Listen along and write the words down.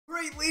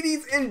Alright,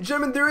 ladies and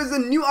gentlemen, there is a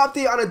new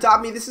update on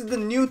Adopt Me. This is the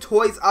new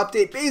toys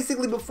update.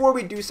 Basically, before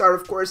we do start,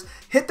 of course,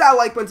 hit that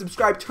like button,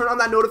 subscribe, turn on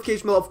that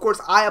notification bell. Of course,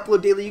 I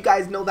upload daily. You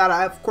guys know that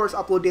I, of course,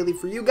 upload daily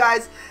for you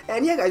guys.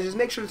 And yeah, guys, just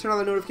make sure to turn on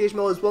the notification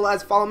bell, as well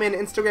as follow me on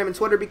Instagram and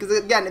Twitter, because,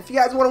 again, if you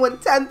guys want to win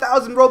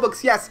 10,000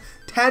 Robux, yes,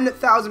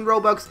 10,000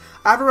 Robux.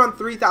 I have around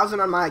 3,000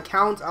 on my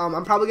account.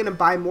 I'm probably going to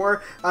buy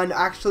more and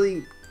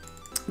actually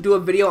do a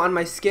video on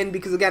my skin,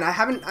 because again, I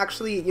haven't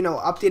actually, you know,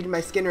 updated my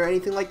skin or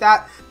anything like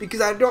that,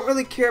 because I don't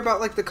really care about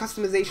like the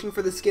customization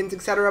for the skins,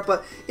 etc.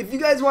 But if you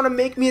guys want to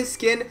make me a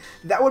skin,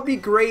 that would be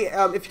great.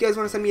 If you guys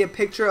want to send me a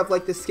picture of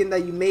like the skin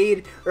that you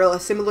made, or a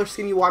similar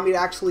skin you want me to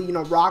actually, you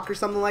know, rock or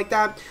something like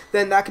that,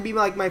 then that could be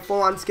like my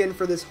full-on skin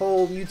for this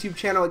whole YouTube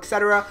channel,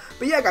 etc.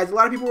 But yeah, guys, a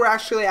lot of people were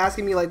actually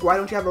asking me like, why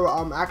don't you have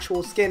a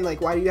actual skin?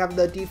 Like, why do you have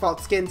the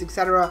default skins,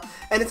 etc.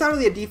 And it's not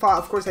really a default.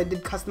 Of course, I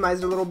did customize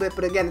it a little bit,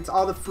 but again, it's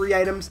all the free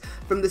items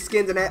from the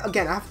skins. And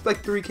again, I have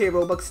like 3k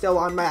Robux still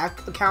on my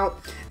account,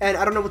 and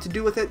I don't know what to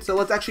do with it, so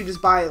let's actually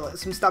just buy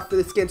some stuff for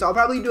the skin. So I'll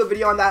probably do a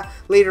video on that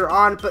later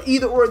on, but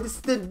either or, this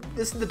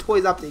is the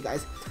toys update,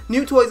 guys.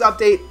 New toys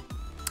update.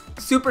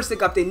 Super sick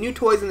update. New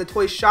toys in the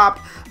toy shop,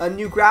 a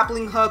new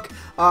grappling hook,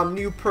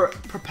 new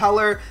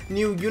propeller,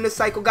 new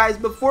unicycle. Guys,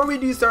 before we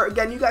do start,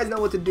 again, you guys know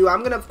what to do.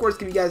 I'm gonna, of course,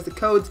 give you guys the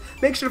codes.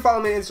 Make sure to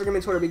follow me on Instagram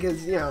and Twitter,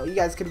 because, you know, you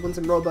guys could win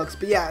some Robux.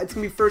 But yeah, it's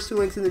gonna be first two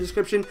links in the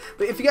description.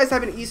 But if you guys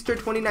have an Easter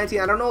 2019,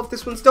 I don't know if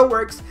this one still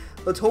works.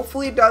 Let's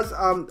hopefully it does.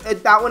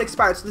 That one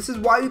expired, so this is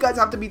why you guys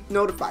have to be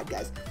notified,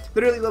 guys.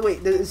 Literally,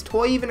 wait, is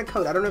toy even a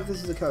code? I don't know if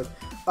this is a code.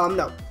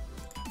 No.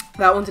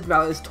 That one's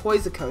invalid. Is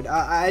toys a code?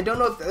 I don't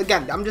know if,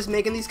 again, I'm just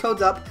making these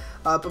codes up,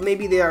 but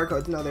maybe they are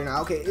codes. No, they're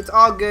not. Okay, it's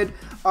all good.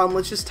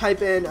 Let's just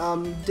type in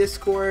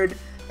Discord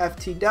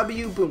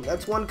FTW. Boom.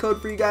 That's one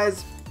code for you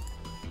guys.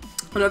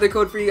 Another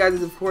code for you guys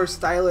is, of course,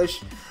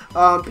 stylish.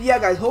 But yeah,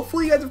 guys,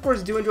 hopefully you guys, of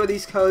course, do enjoy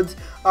these codes.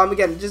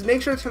 Again, just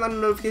make sure to turn on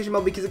the notification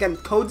bell, because, again,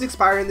 codes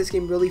expire in this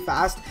game really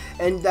fast,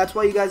 and that's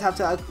why you guys have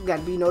to,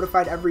 again, be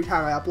notified every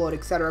time I upload,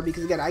 etc.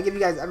 Because, again, I give you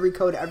guys every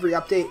code, every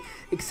update,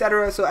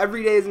 etc. So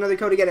every day is another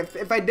code. Again,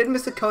 if I did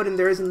miss a code and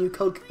there is a new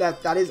code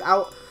that is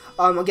out,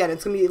 again,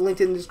 it's going to be linked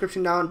in the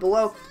description down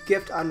below.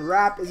 Gift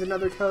Unwrap is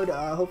another code.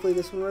 Hopefully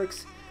this one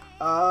works.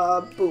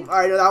 Boom.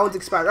 Alright, no, that one's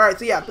expired. Alright,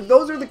 so yeah, but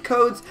those are the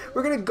codes.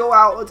 We're going to go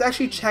out. Let's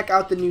actually check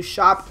out the new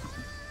shop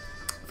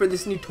for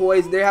this new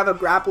toys. They have a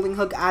grappling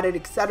hook added,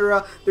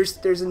 etc.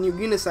 There's a new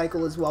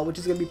unicycle as well, which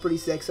is gonna be pretty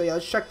sick. So yeah,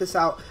 let's check this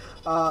out.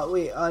 No,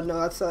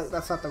 that's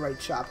not the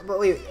right shop. But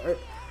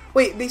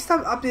wait, they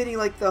stopped updating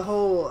like the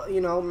whole, you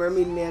know,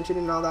 mermaid mansion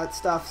and all that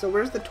stuff. So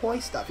where's the toy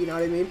stuff? You know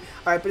what I mean?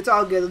 All right, but it's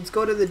all good. Let's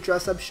go to the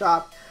dress up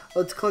shop.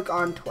 Let's click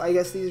on. I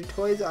guess these are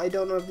toys. I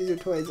don't know if these are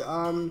toys.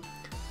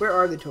 Where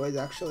are the toys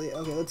actually?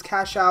 Okay, let's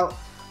cash out.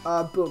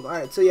 Boom. All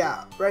right. So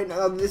yeah, right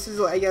now this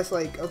is, I guess,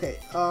 like, okay.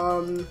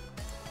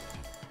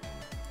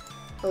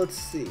 Let's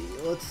see.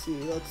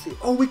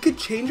 Oh, we could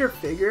change our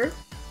figure?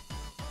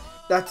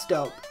 That's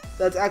dope.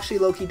 That's actually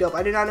low-key dope.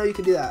 I did not know you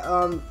could do that.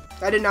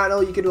 I did not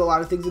know you could do a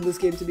lot of things in this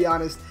game, to be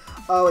honest.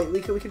 Oh, wait,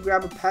 we could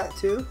grab a pet,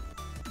 too?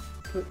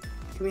 Can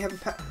we have a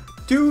pet?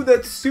 Dude,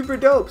 that's super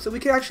dope. So we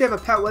could actually have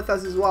a pet with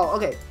us as well.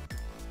 Okay.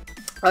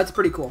 That's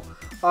pretty cool.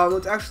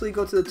 Let's actually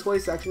go to the toy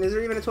section. Is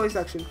there even a toy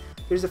section?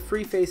 There's a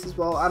free face as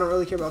well. I don't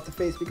really care about the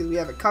face because we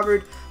have it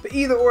covered. But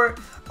either or,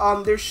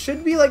 there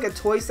should be like a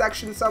toy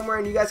section somewhere,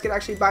 and you guys can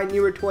actually buy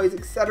newer toys,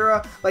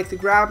 etc. Like the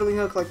grappling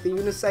hook, like the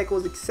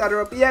unicycles,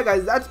 etc. But yeah,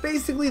 guys, that's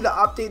basically the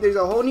update. There's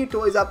a whole new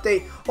toys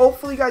update.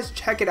 Hopefully, you guys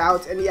check it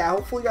out. And yeah,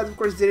 hopefully, you guys, of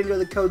course, did enjoy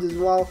the codes as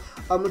well.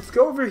 Let's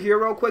go over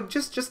here real quick,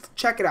 just to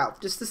check it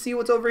out, just to see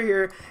what's over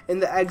here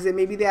in the exit.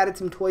 Maybe they added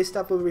some toy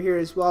stuff over here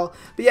as well.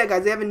 But yeah,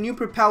 guys, they have a new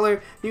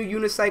propeller, new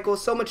unicycle,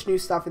 so much new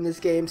stuff in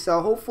this game.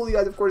 So hopefully, you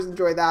guys, of course,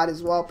 enjoy that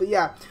as well. But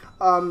yeah,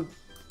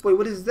 wait,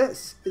 what is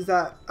this? Is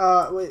that,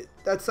 wait,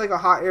 that's like a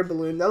hot air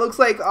balloon. That looks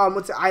like,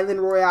 what's it,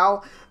 Island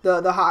Royale?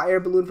 The hot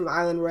air balloon from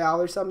Island Royale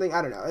or something.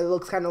 I don't know. It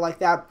looks kind of like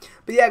that.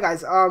 But yeah,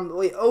 guys,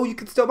 wait, oh, you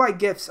can still buy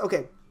gifts.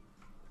 Okay,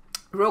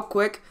 real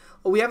quick.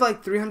 Well, we have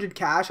like 300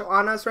 cash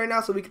on us right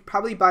now, so we could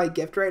probably buy a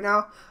gift right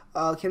now.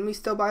 Can we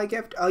still buy a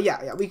gift? Oh,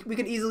 yeah, we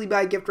could easily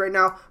buy a gift right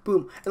now.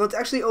 Boom. And let's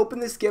actually open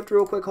this gift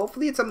real quick.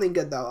 Hopefully it's something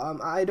good, though.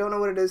 I don't know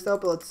what it is, though,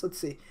 but let's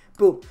see.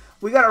 Boom.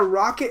 We got a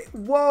rocket.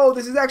 Whoa,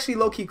 this is actually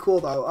low-key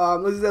cool,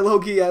 though. This is a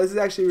low-key, yeah, this is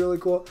actually really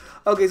cool.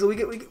 Okay, so we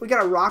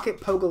got a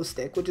rocket pogo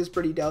stick, which is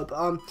pretty dope.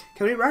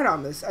 Can we ride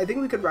on this? I think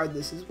we could ride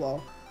this as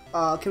well.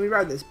 Can we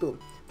ride this? Boom.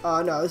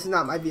 No, this is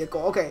not my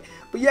vehicle. Okay,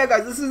 but yeah,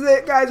 guys, this is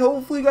it, guys.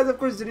 Hopefully, you guys, of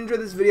course, did enjoy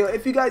this video.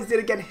 If you guys did,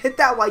 again, hit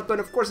that like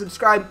button. Of course,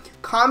 subscribe,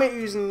 comment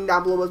your username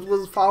down below, as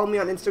well as follow me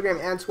on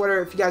Instagram and Twitter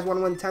if you guys want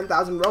to win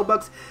 10,000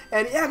 Robux.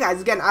 And yeah,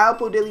 guys, again, I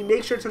upload daily.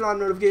 Make sure to turn on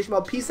the notification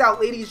bell. Peace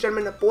out, ladies,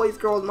 gentlemen, boys,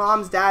 girls,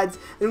 moms, dads,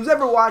 and who's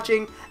ever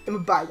watching.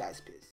 And bye, guys. Peace.